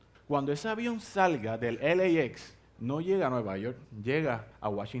Cuando ese avión salga del LAX, no llega a Nueva York, llega a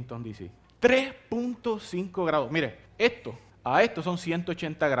Washington, D.C. 3.5 grados. Mire, a esto son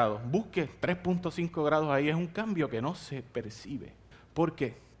 180 grados. Busque 3.5 grados ahí, es un cambio que no se percibe. ¿Por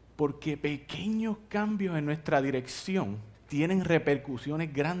qué? Porque pequeños cambios en nuestra dirección tienen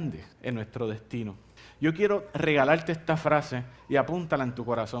repercusiones grandes en nuestro destino. Yo quiero regalarte esta frase y apúntala en tu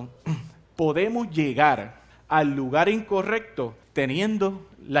corazón. Podemos llegar al lugar incorrecto teniendo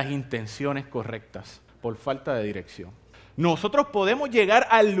las intenciones correctas por falta de dirección. Nosotros podemos llegar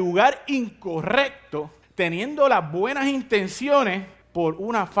al lugar incorrecto teniendo las buenas intenciones por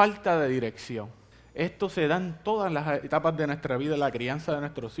una falta de dirección. Esto se da en todas las etapas de nuestra vida, la crianza de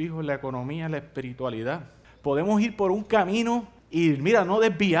nuestros hijos, la economía, la espiritualidad. Podemos ir por un camino y, no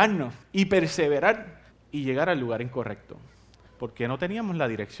desviarnos y perseverar y llegar al lugar incorrecto, porque no teníamos la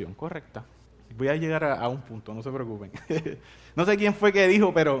dirección correcta. Voy a llegar a un punto, no se preocupen. No sé quién fue que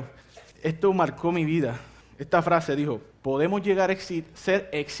dijo, pero esto marcó mi vida. Esta frase dijo: podemos llegar a ser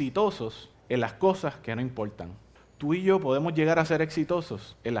exitosos en las cosas que no importan. Tú y yo podemos llegar a ser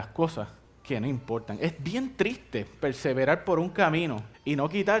exitosos en las cosas que no importan. Es bien triste perseverar por un camino y no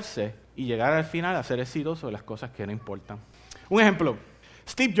quitarse y llegar al final a ser exitoso en las cosas que no importan. Un ejemplo,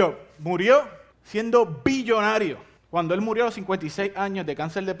 Steve Jobs murió siendo billonario. Cuando él murió a los 56 años de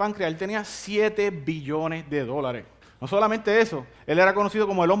cáncer de páncreas, él tenía $7 billones. No solamente eso, él era conocido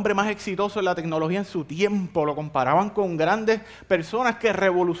como el hombre más exitoso en la tecnología en su tiempo. Lo comparaban con grandes personas que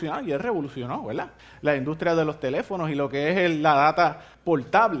revolucionaron, y él revolucionó, ¿verdad?, la industria de los teléfonos y lo que es la data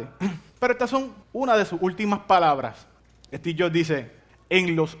portable. Pero estas son una de sus últimas palabras. Steve Jobs dice: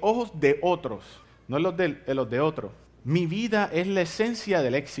 en los ojos de otros, no en los de otros, mi vida es la esencia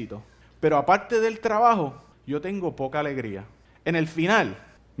del éxito. Pero aparte del trabajo, yo tengo poca alegría. En el final,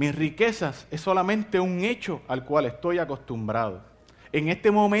 mis riquezas es solamente un hecho al cual estoy acostumbrado. En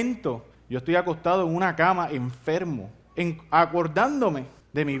este momento, yo estoy acostado en una cama enfermo, acordándome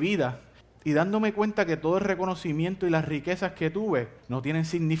de mi vida y dándome cuenta que todo el reconocimiento y las riquezas que tuve no tienen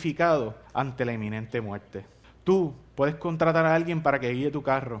significado ante la inminente muerte. Tú puedes contratar a alguien para que guíe tu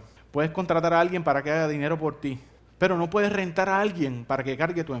carro, puedes contratar a alguien para que haga dinero por ti, pero no puedes rentar a alguien para que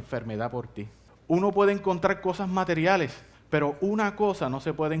cargue tu enfermedad por ti. Uno puede encontrar cosas materiales, pero una cosa no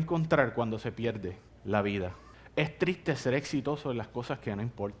se puede encontrar cuando se pierde: la vida. Es triste ser exitoso en las cosas que no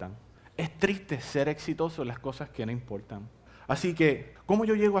importan. Es triste ser exitoso en las cosas que no importan. Así que, ¿cómo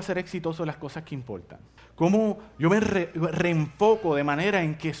yo llego a ser exitoso en las cosas que importan? ¿Cómo yo me reenfoco de manera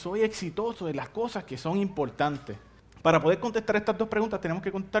en que soy exitoso en las cosas que son importantes? Para poder contestar estas dos preguntas tenemos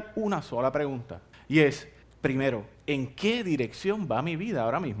que contestar una sola pregunta. Y es, primero, ¿en qué dirección va mi vida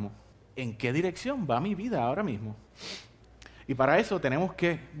ahora mismo? ¿En qué dirección va mi vida ahora mismo? Y para eso tenemos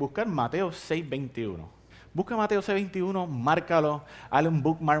que buscar Mateo 6:21. Busca Mateo 6:21, márcalo, hazle un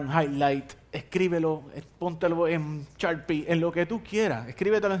bookmark, un highlight, escríbelo, póntelo en Sharpie, en lo que tú quieras,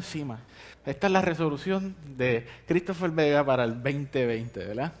 escríbetelo encima. Esta es la resolución de Christopher Vega para el 2020,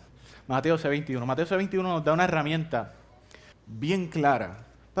 ¿verdad? Mateo 6:21. Mateo 6:21 nos da una herramienta bien clara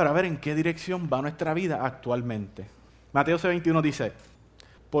para ver en qué dirección va nuestra vida actualmente. Mateo 6:21 dice: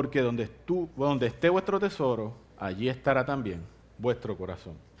 porque donde esté vuestro tesoro, allí estará también vuestro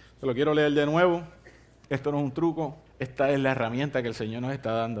corazón. Se lo quiero leer de nuevo. Esto no es un truco. Esta es la herramienta que el Señor nos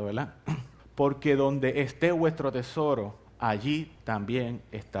está dando, ¿verdad? Porque donde esté vuestro tesoro, allí también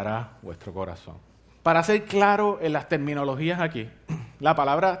estará vuestro corazón. Para ser claro en las terminologías aquí, la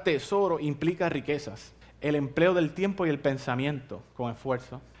palabra tesoro implica riquezas, el empleo del tiempo y el pensamiento con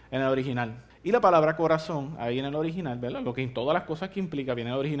esfuerzo en el original. Y la palabra corazón, ahí en el original, ¿verdad? Lo que en todas las cosas que implica, viene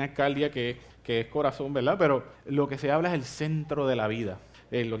el original cardia, que es corazón, ¿verdad? Pero lo que se habla es el centro de la vida.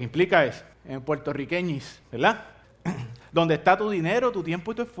 Lo que implica es, en puertorriqueñis, ¿verdad? Donde está tu dinero, tu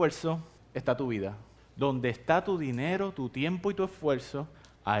tiempo y tu esfuerzo, está tu vida. Donde está tu dinero, tu tiempo y tu esfuerzo,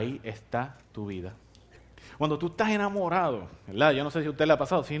 ahí está tu vida. Cuando tú estás enamorado, ¿verdad? Yo no sé si a usted le ha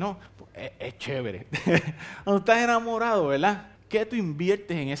pasado, si no, pues es chévere. Cuando estás enamorado, ¿verdad? ¿Qué tú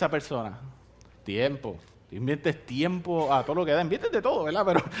inviertes en esa persona? Tiempo. Tú inviertes tiempo a todo lo que da. Inviertes de todo, ¿verdad?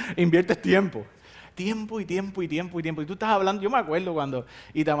 Pero inviertes tiempo. Tiempo y tiempo y tiempo y tiempo. Y tú estás hablando, yo me acuerdo cuando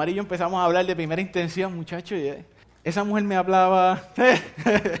Itamar y yo empezamos a hablar de primera intención, muchachos, y esa mujer me hablaba...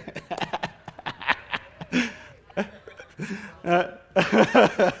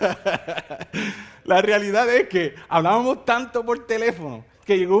 La realidad es que hablábamos tanto por teléfono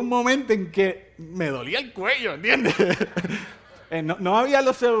que llegó un momento en que me dolía el cuello, ¿entiendes? No había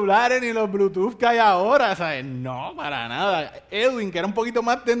los celulares ni los Bluetooth que hay ahora, ¿sabes? No, para nada. Edwin, que era un poquito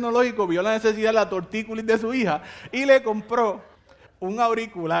más tecnológico, vio la necesidad de la tortícolis de su hija y le compró un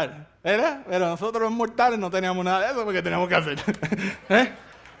auricular, ¿verdad? Pero nosotros los mortales no teníamos nada de eso porque teníamos que hacer.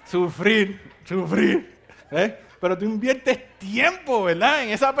 sufrir. Pero tú inviertes tiempo, ¿verdad? En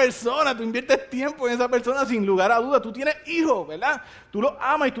esa persona, tú inviertes tiempo en esa persona sin lugar a dudas. Tú tienes hijos, ¿verdad? Tú los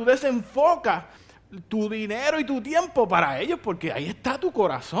amas y tú desenfocas tu dinero y tu tiempo para ellos porque ahí está tu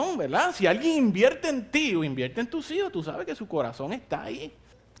corazón, ¿verdad? Si alguien invierte en ti o invierte en tus hijos, tú sabes que su corazón está ahí.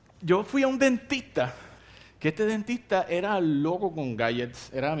 Yo fui a un dentista, que este dentista era loco con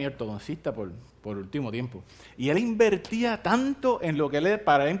gadgets, era mi ortodoncista por último tiempo. Y él invertía tanto en lo que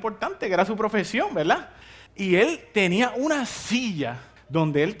para él era importante, que era su profesión, ¿verdad? Y él tenía una silla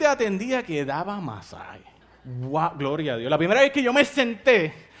donde él te atendía que daba masaje. ¡Wow! Gloria a Dios. La primera vez que yo me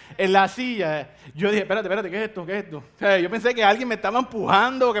senté en la silla, yo dije, espérate, ¿qué es esto? O sea, yo pensé que alguien me estaba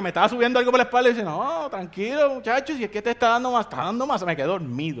empujando, que me estaba subiendo algo por la espalda y dice, no, tranquilo muchachos, si es que te está dando más, me quedé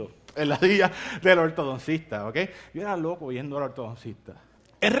dormido en la silla del ortodoncista, ¿ok? Yo era loco viendo al ortodoncista.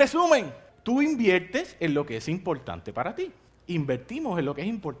 En resumen, tú inviertes en lo que es importante para ti. Invertimos en lo que es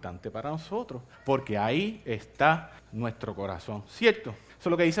importante para nosotros, porque ahí está nuestro corazón, ¿cierto? Eso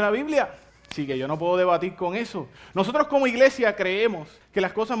es lo que dice la Biblia. Así que yo no puedo debatir con eso. Nosotros como iglesia creemos que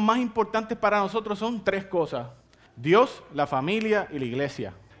las cosas más importantes para nosotros son 3 cosas. Dios, la familia y la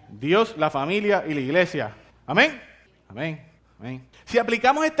iglesia. Dios, la familia y la iglesia. ¿Amén? Amén. Amén. Si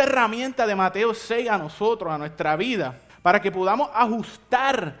aplicamos esta herramienta de Mateo 6 a nosotros, a nuestra vida, para que podamos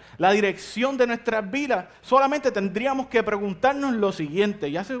ajustar la dirección de nuestras vidas, solamente tendríamos que preguntarnos lo siguiente.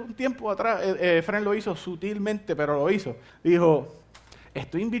 Y hace un tiempo atrás, Efraín lo hizo sutilmente, pero lo hizo. Dijo,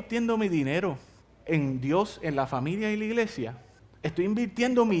 ¿estoy invirtiendo mi dinero en Dios, en la familia y la iglesia? ¿Estoy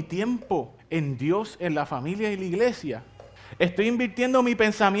invirtiendo mi tiempo en Dios, en la familia y la iglesia? ¿Estoy invirtiendo mi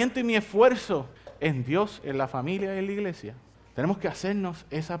pensamiento y mi esfuerzo en Dios, en la familia y la iglesia? Tenemos que hacernos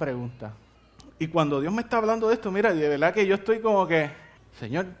esa pregunta. Y cuando Dios me está hablando de esto, mira, de verdad que yo estoy como que,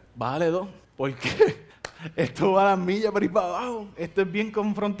 Señor, bájale 2, porque esto va a las millas para ir para abajo. Esto es bien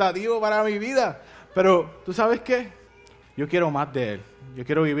confrontativo para mi vida. Pero, ¿tú sabes qué? Yo quiero más de Él. Yo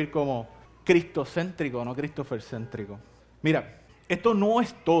quiero vivir como cristocéntrico, no cristofercéntrico. Mira, esto no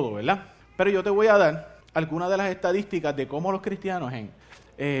es todo, ¿verdad? Pero yo te voy a dar algunas de las estadísticas de cómo los cristianos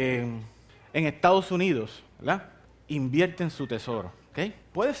en Estados Unidos, ¿verdad?, invierten su tesoro. ¿Okay?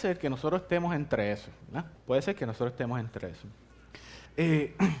 Puede ser que nosotros estemos entre eso, ¿verdad? Puede ser que nosotros estemos entre eso.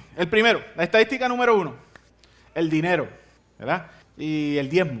 El primero, la estadística número 1, el dinero, ¿verdad? Y el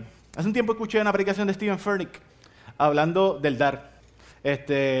diezmo. Hace un tiempo escuché una predicación de Stephen Furtick hablando del dar.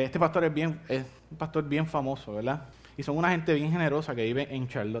 Este pastor es un pastor bien famoso, ¿verdad? Y son una gente bien generosa que vive en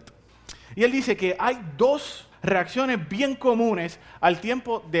Charlotte. Y él dice que hay 2 reacciones bien comunes al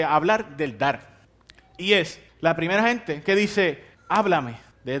tiempo de hablar del dar. Y es la primera gente que dice, háblame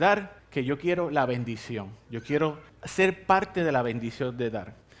de dar, que yo quiero la bendición. Yo quiero ser parte de la bendición de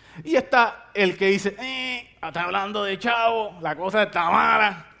dar. Y está el que dice, está hablando de chavo, la cosa está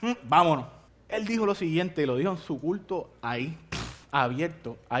mala, vámonos. Él dijo lo siguiente, lo dijo en su culto ahí,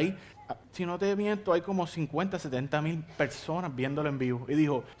 abierto, ahí. Si no te miento, hay como 50, 70 mil personas viéndolo en vivo. Y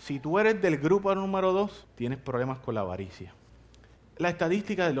dijo, si tú eres del grupo número 2, tienes problemas con la avaricia. La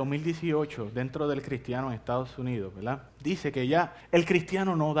estadística del 2018 dentro del cristiano en Estados Unidos, ¿verdad?, dice que ya el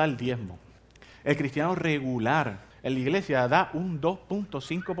cristiano no da el diezmo. El cristiano regular en la iglesia da un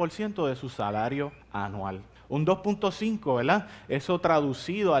 2.5% de su salario anual. Un 2.5, ¿verdad? Eso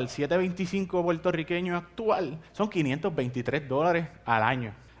traducido al 7.25 puertorriqueño actual, son $523 al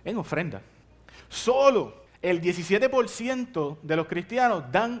año en ofrenda. Solo el 17% de los cristianos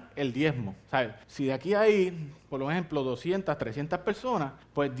dan el diezmo. ¿Sabes? Si de aquí hay, por ejemplo, 200, 300 personas,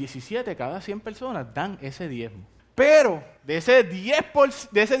 pues 17 cada 100 personas dan ese diezmo. Pero de ese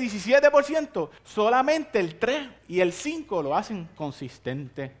 17%, solamente el 3 y el 5 lo hacen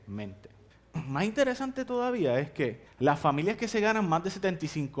consistentemente. Más interesante todavía es que las familias que se ganan más de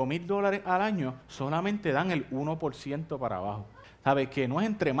 $75,000 al año solamente dan el 1% para abajo. ¿Sabes? Que no es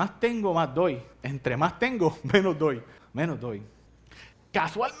entre más tengo, más doy. Entre más tengo, menos doy. Menos doy.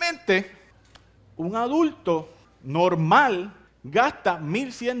 Casualmente, un adulto normal gasta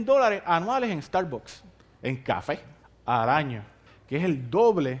 $1,100 anuales en Starbucks, en café, al año, que es el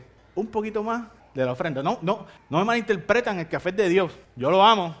doble, un poquito más de la ofrenda. No me malinterpretan, el café es de Dios. Yo lo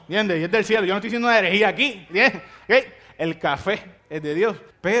amo, ¿entiendes? Y es del cielo. Yo no estoy diciendo una herejía aquí, ¿entiendes? ¿Okay? El café es de Dios.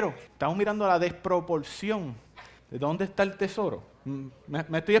 Pero estamos mirando la desproporción. ¿De dónde está el tesoro?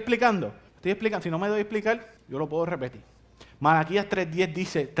 ¿Me estoy explicando? Si no me doy a explicar, yo lo puedo repetir. Malaquías 3:10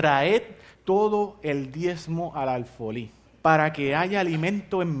 dice, traed todo el diezmo al alfolí, para que haya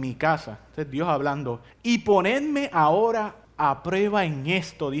alimento en mi casa. Este es Dios hablando. Y ponedme ahora a prueba en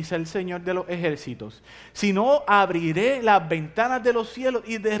esto, dice el Señor de los ejércitos. Si no, abriré las ventanas de los cielos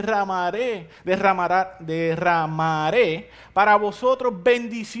y derramaré para vosotros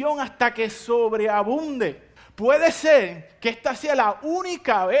bendición hasta que sobreabunde. Puede ser que esta sea la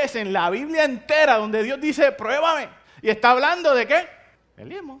única vez en la Biblia entera donde Dios dice, pruébame. Y está hablando de ¿qué? El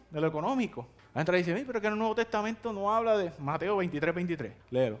diezmo, de lo económico. La gente dice, pero que en el Nuevo Testamento no habla de Mateo 23.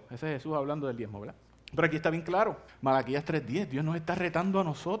 Léelo, ese es Jesús hablando del diezmo, ¿verdad? Pero aquí está bien claro, Malaquías 3:10, Dios nos está retando a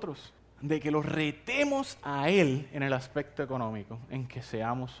nosotros de que los retemos a Él en el aspecto económico, en que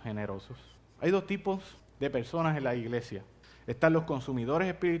seamos generosos. Hay dos tipos de personas en la iglesia. Están los consumidores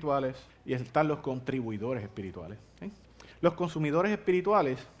espirituales y están los contribuidores espirituales. ¿Sí? Los consumidores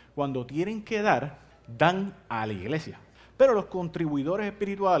espirituales, cuando tienen que dar, dan a la iglesia. Pero los contribuidores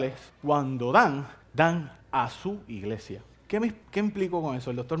espirituales, cuando dan a su iglesia. ¿Qué implico con eso?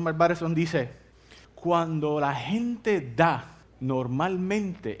 El doctor Mark Batterson dice, cuando la gente da,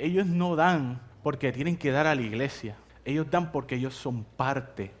 normalmente ellos no dan porque tienen que dar a la iglesia. Ellos dan porque ellos son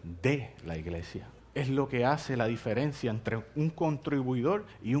parte de la iglesia. Es lo que hace la diferencia entre un contribuidor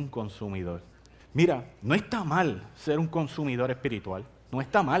y un consumidor. Mira, no está mal ser un consumidor espiritual. No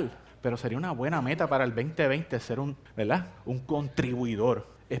está mal, pero sería una buena meta para el 2020 ser un contribuidor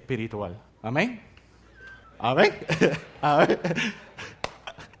espiritual. ¿Amén? ¿Amén? ¿Amén?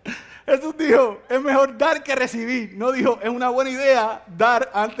 Jesús dijo, es mejor dar que recibir. No dijo, es una buena idea dar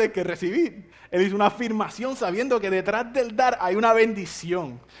antes que recibir. Él hizo una afirmación sabiendo que detrás del dar hay una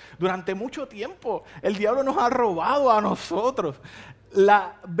bendición. Durante mucho tiempo el diablo nos ha robado a nosotros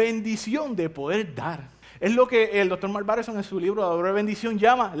la bendición de poder dar. Es lo que el doctor Mark Batterson en su libro La Doble Bendición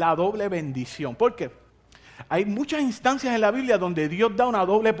llama la doble bendición. ¿Por qué? Hay muchas instancias en la Biblia donde Dios da una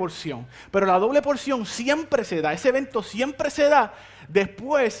doble porción, pero la doble porción siempre se da, ese evento siempre se da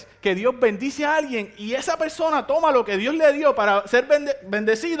después que Dios bendice a alguien y esa persona toma lo que Dios le dio para ser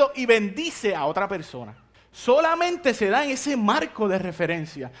bendecido y bendice a otra persona. Solamente se da en ese marco de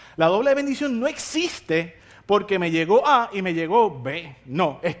referencia. La doble bendición no existe porque me llegó A y me llegó B.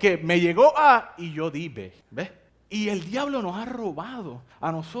 No, es que me llegó A y yo di B. ¿Ves? Y el diablo nos ha robado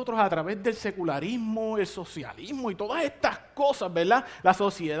a nosotros a través del secularismo, el socialismo y todas estas cosas, ¿verdad? La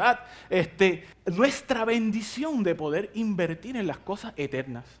sociedad, nuestra bendición de poder invertir en las cosas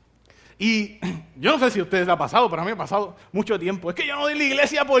eternas. Y yo no sé si a ustedes les ha pasado, pero a mí me ha pasado mucho tiempo. Es que yo no doy la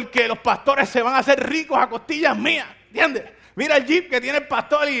iglesia porque los pastores se van a hacer ricos a costillas mías, ¿entiendes? Mira el jeep que tiene el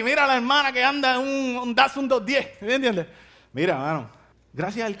pastor y mira a la hermana que anda en un Datsun 210, ¿entiendes? Mira, hermano,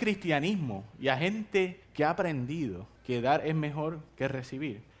 gracias al cristianismo y a gente que ha aprendido que dar es mejor que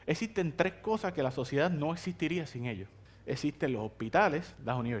recibir, existen tres cosas que la sociedad no existiría sin ellos. Existen los hospitales,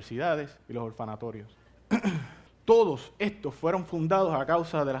 las universidades y los orfanatorios. Todos estos fueron fundados a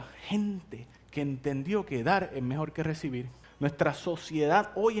causa de la gente que entendió que dar es mejor que recibir. Nuestra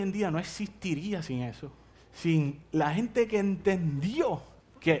sociedad hoy en día no existiría sin eso. Sin la gente que entendió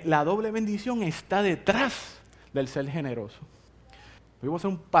que la doble bendición está detrás del ser generoso. Voy a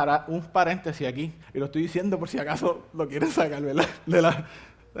hacer un paréntesis aquí, y lo estoy diciendo por si acaso lo quieren sacar, ¿verdad? de la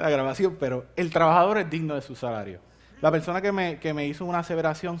grabación, pero el trabajador es digno de su salario. La persona que me hizo una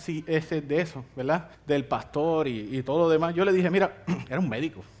aseveración de eso, ¿verdad? Del pastor y todo lo demás, yo le dije, mira, era un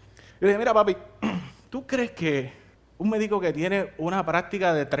médico. Yo le dije, mira papi, ¿tú crees que un médico que tiene una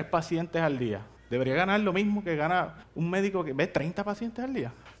práctica de 3 pacientes al día debería ganar lo mismo que gana un médico que ve 30 pacientes al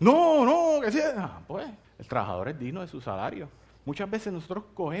día? No, que sea. Pues el trabajador es digno de su salario. Muchas veces nosotros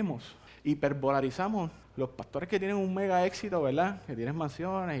cogemos, hiperbolarizamos los pastores que tienen un mega éxito, ¿verdad? Que tienen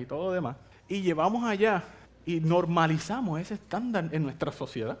mansiones y todo lo demás, y llevamos allá y normalizamos ese estándar en nuestra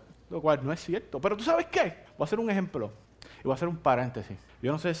sociedad, lo cual no es cierto. Pero ¿tú sabes qué? Voy a hacer un ejemplo y voy a hacer un paréntesis.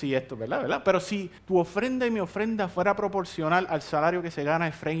 Yo no sé si esto, ¿verdad? Pero si tu ofrenda y mi ofrenda fuera proporcional al salario que se gana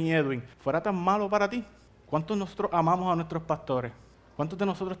Efraín y Edwin, ¿fuera tan malo para ti? ¿Cuántos nosotros amamos a nuestros pastores? ¿Cuántos de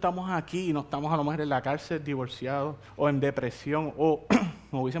nosotros estamos aquí y no estamos a lo mejor en la cárcel divorciados o en depresión o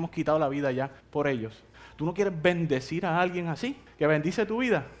nos hubiésemos quitado la vida ya por ellos? ¿Tú no quieres bendecir a alguien así? ¿Que bendice tu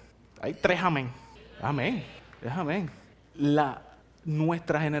vida? Hay 3 amén. Amén. Es amén.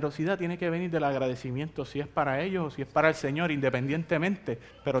 Nuestra generosidad tiene que venir del agradecimiento, si es para ellos o si es para el Señor, independientemente,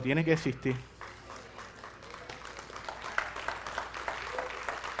 pero tiene que existir.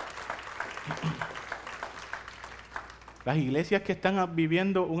 Las iglesias que están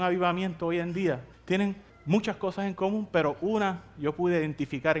viviendo un avivamiento hoy en día tienen muchas cosas en común, pero una yo pude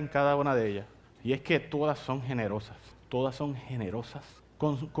identificar en cada una de ellas. Y es que todas son generosas. Todas son generosas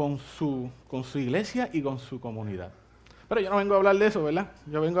con su iglesia y con su comunidad. Pero yo no vengo a hablar de eso, ¿verdad?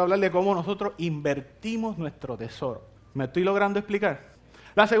 Yo vengo a hablar de cómo nosotros invertimos nuestro tesoro. ¿Me estoy logrando explicar?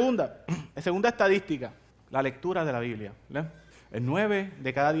 La segunda estadística. la lectura de la Biblia, ¿verdad? En 9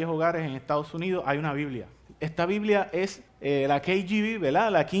 de cada 10 hogares en Estados Unidos hay una Biblia. Esta Biblia es la KJV,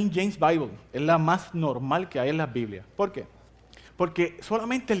 ¿verdad? La King James Bible. Es la más normal que hay en las Biblias. ¿Por qué? Porque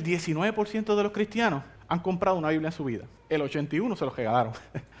solamente el 19% de los cristianos han comprado una Biblia en su vida. El 81% se los regalaron.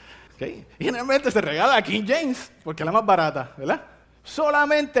 ¿Okay? Y generalmente se regala a King James, porque es la más barata, ¿verdad?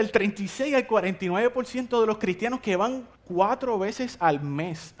 Solamente el 36 al 49% de los cristianos que van 4 veces al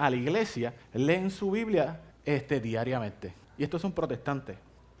mes a la iglesia leen su Biblia diariamente. Y estos son protestantes,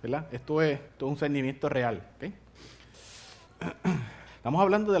 ¿verdad? Esto es un cernimiento real. ¿Okay? Estamos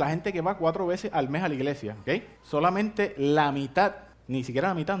hablando de la gente que va 4 veces al mes a la iglesia. ¿Okay? Solamente la mitad, ni siquiera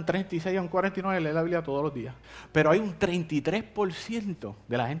la mitad, un 36 a un 49 lee la Biblia todos los días. Pero hay un 33%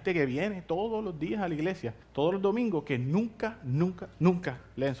 de la gente que viene todos los días a la iglesia, todos los domingos, que nunca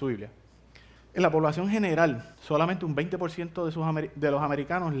leen su Biblia. En la población general, solamente un 20% de los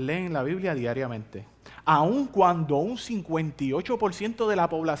americanos leen la Biblia diariamente. Aun cuando un 58% de la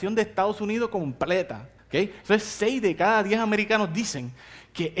población de Estados Unidos completa, ¿okay? Entonces 6 de cada 10 americanos dicen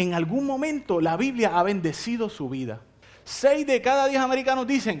que en algún momento la Biblia ha bendecido su vida. 6 de cada 10 americanos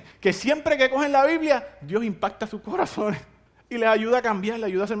dicen que siempre que cogen la Biblia, Dios impacta sus corazones y les ayuda a cambiar, les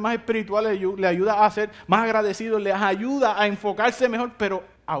ayuda a ser más espirituales, les ayuda a ser más agradecidos, les ayuda a enfocarse mejor, pero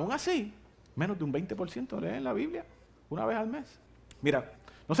aún así, menos de un 20% leen la Biblia una vez al mes. Mira,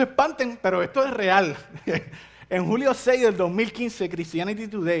 no se espanten, pero esto es real. En julio 6 del 2015, Christianity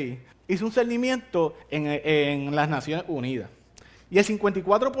Today hizo un cernimiento en las Naciones Unidas. Y el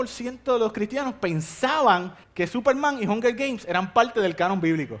 54% de los cristianos pensaban que Superman y Hunger Games eran parte del canon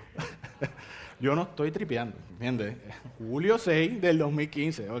bíblico. Yo no estoy tripeando, ¿entiendes? Julio 6 del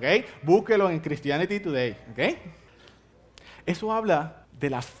 2015, ¿ok? Búsquelo en Christianity Today, ¿ok? Eso habla de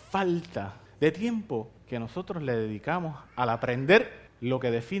la falta de tiempo que nosotros le dedicamos al aprender lo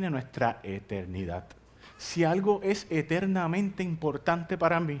que define nuestra eternidad. Si algo es eternamente importante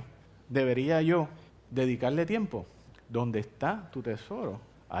para mí, debería yo dedicarle tiempo. Donde está tu tesoro,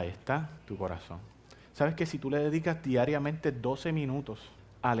 ahí está tu corazón. ¿Sabes que si tú le dedicas diariamente 12 minutos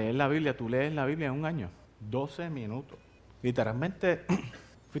a leer la Biblia, tú lees la Biblia en un año? 12 minutos. Literalmente,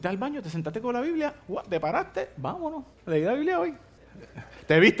 fuiste al baño, te sentaste con la Biblia, te paraste, vámonos, leí la Biblia hoy.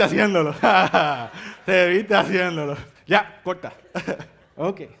 Te viste haciéndolo. Te viste haciéndolo. Ya, corta.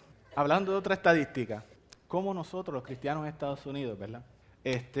 Ok. Hablando de otra estadística, ¿cómo nosotros los cristianos en Estados Unidos, verdad?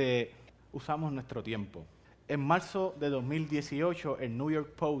 Usamos nuestro tiempo. En marzo de 2018, el New York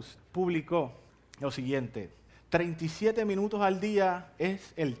Post publicó lo siguiente: 37 minutos al día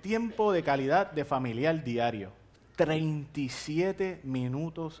es el tiempo de calidad de familiar diario. 37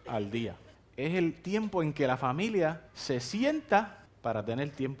 minutos al día. Es el tiempo en que la familia se sienta para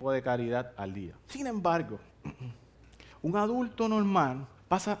tener tiempo de calidad al día. Sin embargo, un adulto normal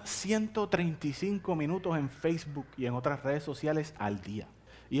pasa 135 minutos en Facebook y en otras redes sociales al día.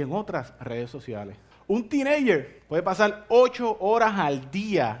 Y en otras redes sociales. Un teenager puede pasar 8 horas al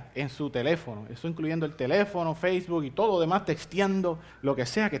día en su teléfono. Eso incluyendo el teléfono, Facebook y todo lo demás, texteando, lo que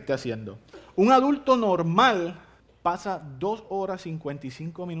sea que esté haciendo. Un adulto normal pasa 2 horas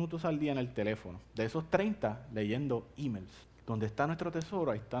 55 minutos al día en el teléfono. De esos 30, leyendo emails. Donde está nuestro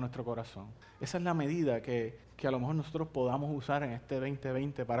tesoro, ahí está nuestro corazón. Esa es la medida que a lo mejor nosotros podamos usar en este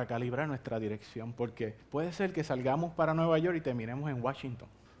 2020 para calibrar nuestra dirección. Porque puede ser que salgamos para Nueva York y terminemos en Washington.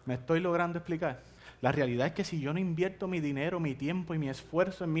 ¿Me estoy logrando explicar? La realidad es que si yo no invierto mi dinero, mi tiempo y mi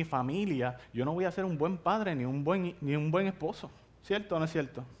esfuerzo en mi familia, yo no voy a ser un buen padre ni un buen esposo. ¿Cierto o no es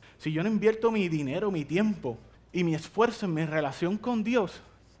cierto? Si yo no invierto mi dinero, mi tiempo y mi esfuerzo en mi relación con Dios,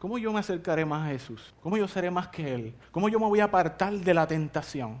 ¿cómo yo me acercaré más a Jesús? ¿Cómo yo seré más que Él? ¿Cómo yo me voy a apartar de la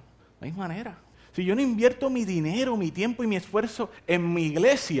tentación? No hay manera. Si yo no invierto mi dinero, mi tiempo y mi esfuerzo en mi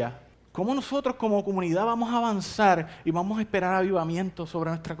iglesia, ¿cómo nosotros como comunidad vamos a avanzar y vamos a esperar avivamiento sobre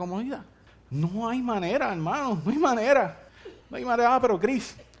nuestra comunidad? No hay manera, hermano, no hay manera. No hay manera, pero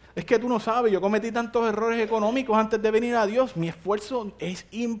Cris, es que tú no sabes, yo cometí tantos errores económicos antes de venir a Dios. Mi esfuerzo es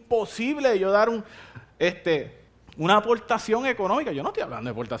imposible yo dar una aportación económica. Yo no estoy hablando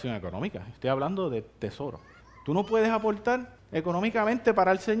de aportación económica, estoy hablando de tesoro. ¿Tú no puedes aportar económicamente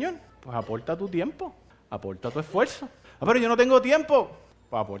para el Señor? Pues aporta tu tiempo, aporta tu esfuerzo. Pero yo no tengo tiempo.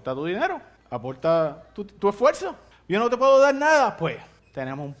 Pues aporta tu dinero, aporta tu esfuerzo. Yo no te puedo dar nada, pues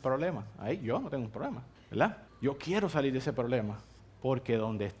tenemos un problema. Ahí yo no tengo un problema, ¿verdad? Yo quiero salir de ese problema, porque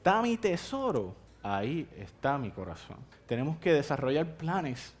donde está mi tesoro, ahí está mi corazón. Tenemos que desarrollar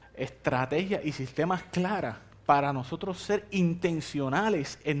planes, estrategias y sistemas claras para nosotros ser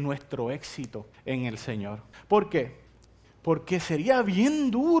intencionales en nuestro éxito en el Señor. ¿Por qué? Porque sería bien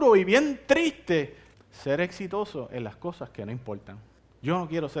duro y bien triste ser exitoso en las cosas que no importan. Yo no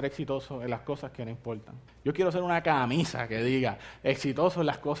quiero ser exitoso en las cosas que no importan. Yo quiero ser una camisa que diga, exitoso en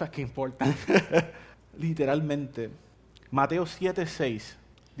las cosas que importan. Literalmente. Mateo 7:6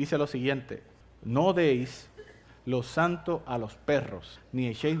 dice lo siguiente: no deis lo santo a los perros, ni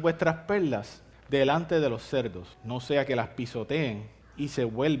echéis vuestras perlas delante de los cerdos, no sea que las pisoteen y se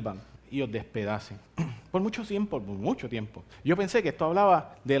vuelvan y os despedacen. Por mucho tiempo, yo pensé que esto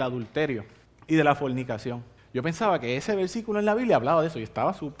hablaba del adulterio y de la fornicación. Yo pensaba que ese versículo en la Biblia hablaba de eso y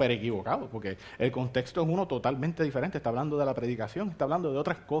estaba súper equivocado, porque el contexto es uno totalmente diferente. Está hablando de la predicación, está hablando de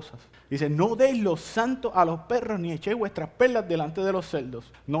otras cosas. Dice, no deis lo santo a los perros, ni echéis vuestras perlas delante de los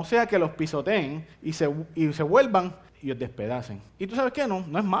cerdos, no sea que los pisoteen y se vuelvan y os despedacen. Y tú sabes qué, no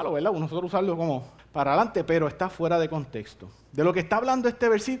es malo, ¿verdad? Nosotros usarlo como para adelante, pero está fuera de contexto. De lo que está hablando este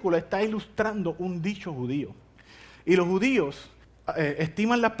versículo está ilustrando un dicho judío. Y los judíos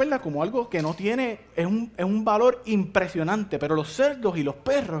estiman las perlas como algo que no tiene, es un valor impresionante, pero los cerdos y los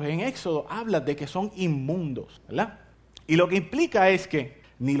perros en Éxodo hablan de que son inmundos, ¿verdad? Y lo que implica es que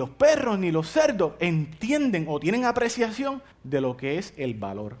ni los perros ni los cerdos entienden o tienen apreciación de lo que es el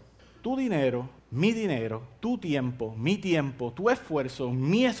valor. Tu dinero, tu tiempo, mi tiempo, tu esfuerzo,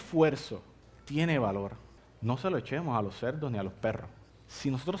 mi esfuerzo, tiene valor. No se lo echemos a los cerdos ni a los perros. Si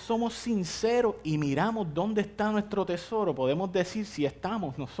nosotros somos sinceros y miramos dónde está nuestro tesoro, podemos decir si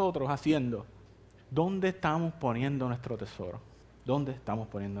estamos nosotros haciendo, ¿dónde estamos poniendo nuestro tesoro? ¿Dónde estamos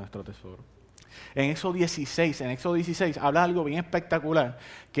poniendo nuestro tesoro? En Éxodo 16 habla algo bien espectacular,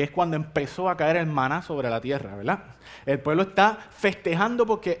 que es cuando empezó a caer el maná sobre la tierra, ¿verdad? El pueblo está festejando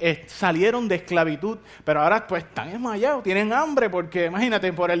porque salieron de esclavitud, pero ahora pues están desmayados, tienen hambre, porque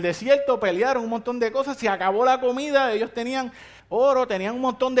imagínate, por el desierto pelearon un montón de cosas, se acabó la comida, ellos tenían oro, tenían un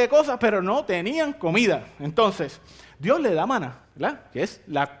montón de cosas, pero no tenían comida. Entonces, Dios le da maná, ¿verdad? Que es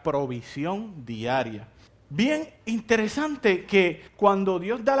la provisión diaria. Bien interesante que cuando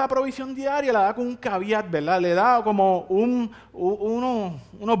Dios da la provisión diaria, la da con un caveat, ¿verdad? Le da como unos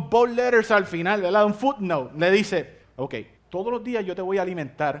bold letters al final, ¿verdad? Un footnote. Le dice, ok, todos los días yo te voy a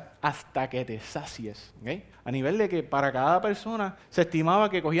alimentar hasta que te sacies, ¿ok? A nivel de que para cada persona se estimaba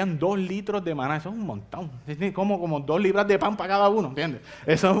que cogían 2 litros de maná. Eso es un montón. Es como 2 libras de pan para cada uno, ¿entiendes?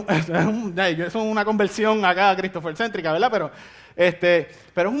 Eso es una conversión acá cristofércéntrica, ¿verdad? Pero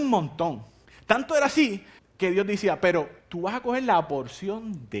es un montón. Tanto era así que Dios decía, pero tú vas a coger la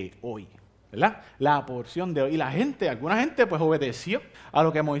porción de hoy, ¿verdad? La porción de hoy. Y alguna gente pues obedeció a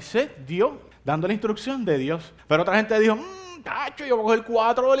lo que Moisés dio, dando la instrucción de Dios. Pero otra gente dijo, tacho, yo voy a coger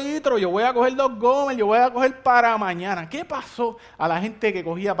 4 litros, yo voy a coger 2 gomes, yo voy a coger para mañana. ¿Qué pasó a la gente que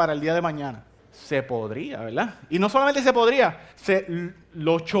cogía para el día de mañana? Se podría, ¿verdad? Y no solamente se podría, se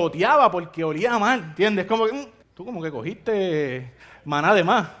lo choteaba porque olía mal, ¿entiendes? Como que, tú como que cogiste maná de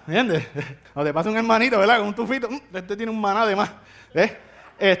más, ¿entiendes? O te pasa un hermanito, ¿verdad? Con un tufito, este tiene un maná de más, ¿ves?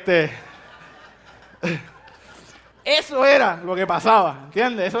 Eso era lo que pasaba,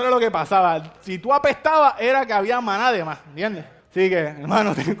 ¿entiendes? Eso era lo que pasaba. Si tú apestabas, era que había maná de más, ¿entiendes? Así que,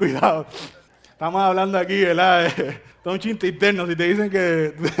 hermano, ten cuidado. Estamos hablando aquí, ¿verdad? Esto es un chiste interno. Si te dicen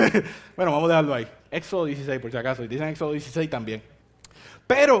que... bueno, vamos a dejarlo ahí. Éxodo 16, por si acaso. Y dicen Éxodo 16 también.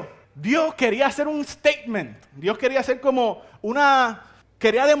 Pero Dios quería hacer un statement. Dios quería hacer como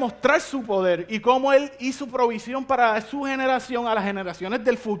quería demostrar su poder y cómo Él hizo provisión para su generación, a las generaciones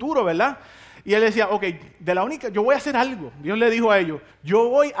del futuro, ¿verdad? Y Él decía, ok, yo voy a hacer algo. Dios le dijo a ellos, yo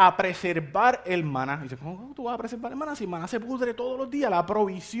voy a preservar el maná. Y dice, ¿cómo tú vas a preservar el maná? Si el maná se pudre todos los días, la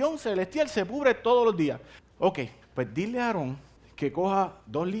provisión celestial se pudre todos los días. Ok, pues dile a Aarón que coja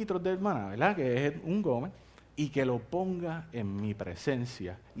 2 litros del maná, ¿verdad? Que es un gome, y que lo ponga en mi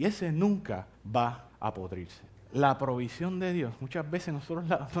presencia. Y ese nunca va a podrirse. La provisión de Dios, muchas veces nosotros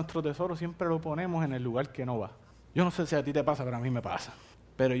nuestro tesoro siempre lo ponemos en el lugar que no va. Yo no sé si a ti te pasa, pero a mí me pasa.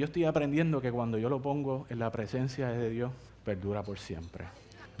 Pero yo estoy aprendiendo que cuando yo lo pongo en la presencia de Dios, perdura por siempre.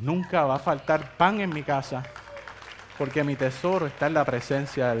 Nunca va a faltar pan en mi casa, porque mi tesoro está en la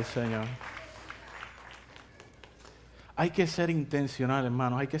presencia del Señor. Hay que ser intencional,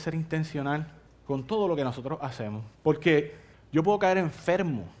 hermanos, hay que ser intencional con todo lo que nosotros hacemos. Porque yo puedo caer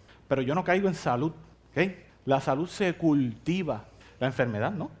enfermo, pero yo no caigo en salud, ¿ok? La salud se cultiva, la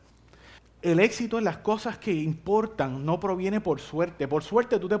enfermedad no. El éxito en las cosas que importan no proviene por suerte. Por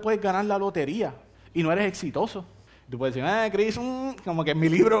suerte tú te puedes ganar la lotería y no eres exitoso. Tú puedes decir, Chris, como que en mi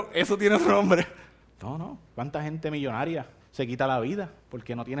libro eso tiene otro nombre. No. ¿Cuánta gente millonaria se quita la vida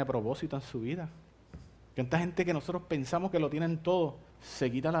porque no tiene propósito en su vida? ¿Cuánta gente que nosotros pensamos que lo tienen todo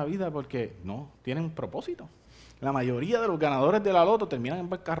se quita la vida porque no tienen propósito? La mayoría de los ganadores de la loto terminan en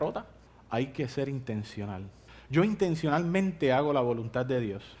bancarrota. Hay que ser intencional. Yo intencionalmente hago la voluntad de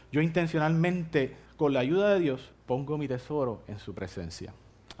Dios. Yo intencionalmente, con la ayuda de Dios, pongo mi tesoro en su presencia.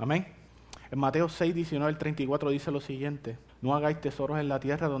 Amén. En Mateo 6, 19 al 34 dice lo siguiente: no hagáis tesoros en la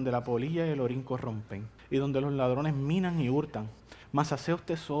tierra donde la polilla y el orín corrompen, y donde los ladrones minan y hurtan. Mas haceos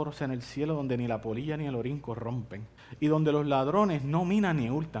tesoros en el cielo donde ni la polilla ni el orín corrompen, y donde los ladrones no minan ni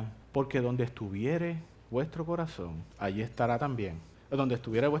hurtan, porque donde estuviere vuestro corazón, allí estará también. Donde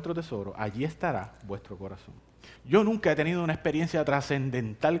estuviere vuestro tesoro, allí estará vuestro corazón. Yo nunca he tenido una experiencia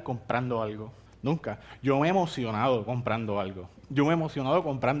trascendental comprando algo. Nunca. Yo me he emocionado comprando algo. Yo me he emocionado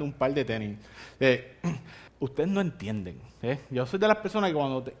comprando un par de tenis. Ustedes no entienden. Yo soy de las personas que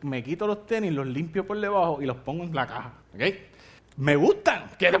cuando me quito los tenis, los limpio por debajo y los pongo en la caja. ¿Okay? Me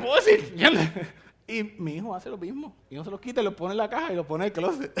gustan. ¿Qué te puedo decir? Y mi hijo hace lo mismo. Y no se los quita y los pone en la caja y los pone en el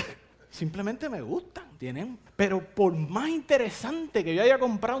closet. Simplemente me gustan. Pero por más interesante que yo haya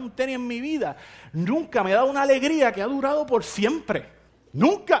comprado un tenis en mi vida, nunca me ha dado una alegría que ha durado por siempre.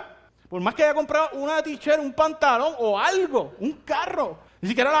 Nunca. Por más que haya comprado una t-shirt, un pantalón o algo, un carro, ni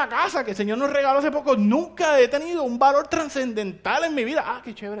siquiera la casa que el Señor nos regaló hace poco, nunca he tenido un valor trascendental en mi vida. Ah,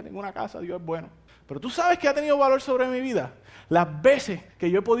 qué chévere, tengo una casa, Dios es bueno. Pero tú sabes que ha tenido valor sobre mi vida. Las veces que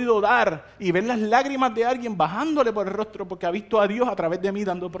yo he podido dar y ver las lágrimas de alguien bajándole por el rostro porque ha visto a Dios a través de mí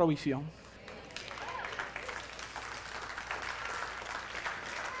dando provisión.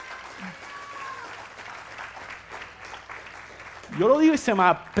 Yo lo digo y se me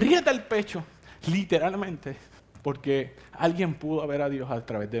aprieta el pecho, literalmente, porque alguien pudo ver a Dios a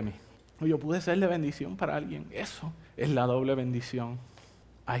través de mí. Yo pude ser de bendición para alguien. Eso es la doble bendición.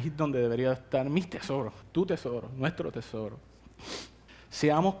 Ahí es donde debería estar mis tesoros, tu tesoro, nuestro tesoro.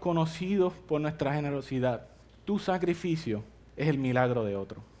 Seamos conocidos por nuestra generosidad. Tu sacrificio es el milagro de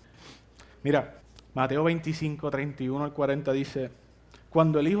otro. Mira, Mateo 25, 31 al 40 dice: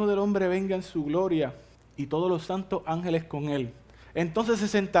 cuando el Hijo del Hombre venga en su gloria y todos los santos ángeles con él, entonces se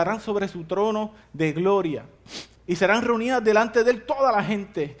sentarán sobre su trono de gloria y serán reunidas delante de él toda la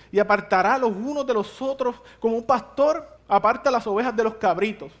gente, y apartará los unos de los otros como un pastor aparta las ovejas de los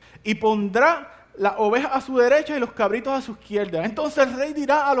cabritos, y pondrá las ovejas a su derecha y los cabritos a su izquierda. Entonces el rey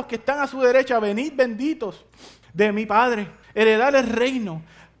dirá a los que están a su derecha: venid benditos de mi Padre, heredad el reino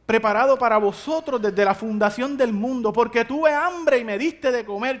preparado para vosotros desde la fundación del mundo, porque tuve hambre y me diste de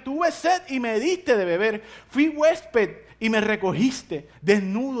comer, tuve sed y me diste de beber, fui huésped y me recogiste,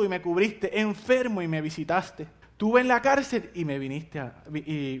 desnudo y me cubriste, enfermo y me visitaste, estuve en la cárcel y me viniste a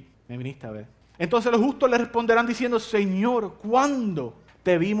ver. Entonces los justos le responderán diciendo: Señor, ¿cuándo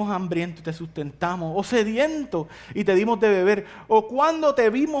te vimos hambriento y te sustentamos, o sediento y te dimos de beber? ¿O cuándo te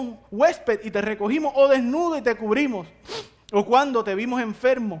vimos huésped y te recogimos, o desnudo y te cubrimos? ¿O cuándo te vimos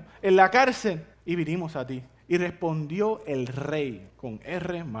enfermo en la cárcel y vinimos a ti? Y respondió el rey con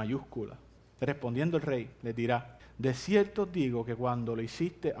R mayúscula. Respondiendo el rey les dirá: de cierto os digo que cuando lo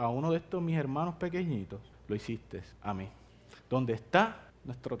hiciste a uno de estos mis hermanos pequeñitos, lo hiciste a mí. Donde está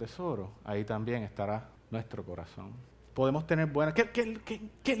nuestro tesoro, ahí también estará nuestro corazón. Podemos tener buenas... ¿Qué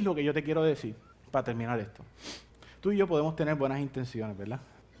es lo que yo te quiero decir para terminar esto? Tú y yo podemos tener buenas intenciones, ¿verdad?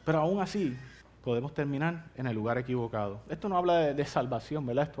 Pero aún así podemos terminar en el lugar equivocado. Esto no habla de salvación,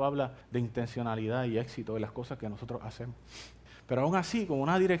 ¿verdad? Esto habla de intencionalidad y éxito de las cosas que nosotros hacemos. Pero aún así, con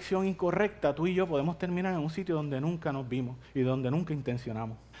una dirección incorrecta, tú y yo podemos terminar en un sitio donde nunca nos vimos y donde nunca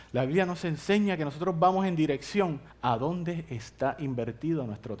intencionamos. La Biblia nos enseña que nosotros vamos en dirección a donde está invertido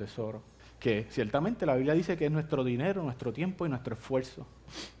nuestro tesoro. Que ciertamente la Biblia dice que es nuestro dinero, nuestro tiempo y nuestro esfuerzo.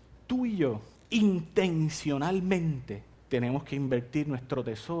 Tú y yo, intencionalmente, tenemos que invertir nuestro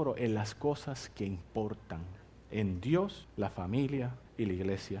tesoro en las cosas que importan. En Dios, la familia y la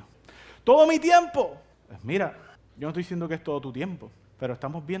iglesia. ¿Todo mi tiempo? Pues mira, yo no estoy diciendo que es todo tu tiempo, pero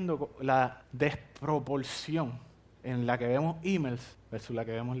estamos viendo la desproporción en la que vemos emails versus la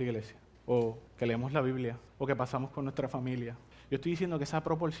que vemos la iglesia, o que leemos la Biblia, o que pasamos con nuestra familia. Yo estoy diciendo que esa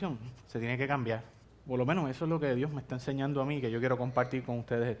proporción se tiene que cambiar. Por lo menos eso es lo que Dios me está enseñando a mí, que yo quiero compartir con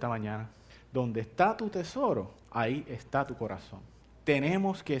ustedes esta mañana. Donde está tu tesoro, ahí está tu corazón.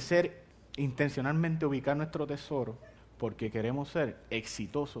 Tenemos que intencionalmente ubicar nuestro tesoro, porque queremos ser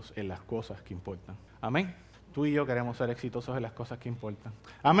exitosos en las cosas que importan. Amén. Tú y yo queremos ser exitosos en las cosas que importan.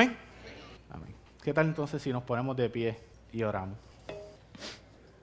 Amén. Amén. ¿Qué tal entonces si nos ponemos de pie y oramos?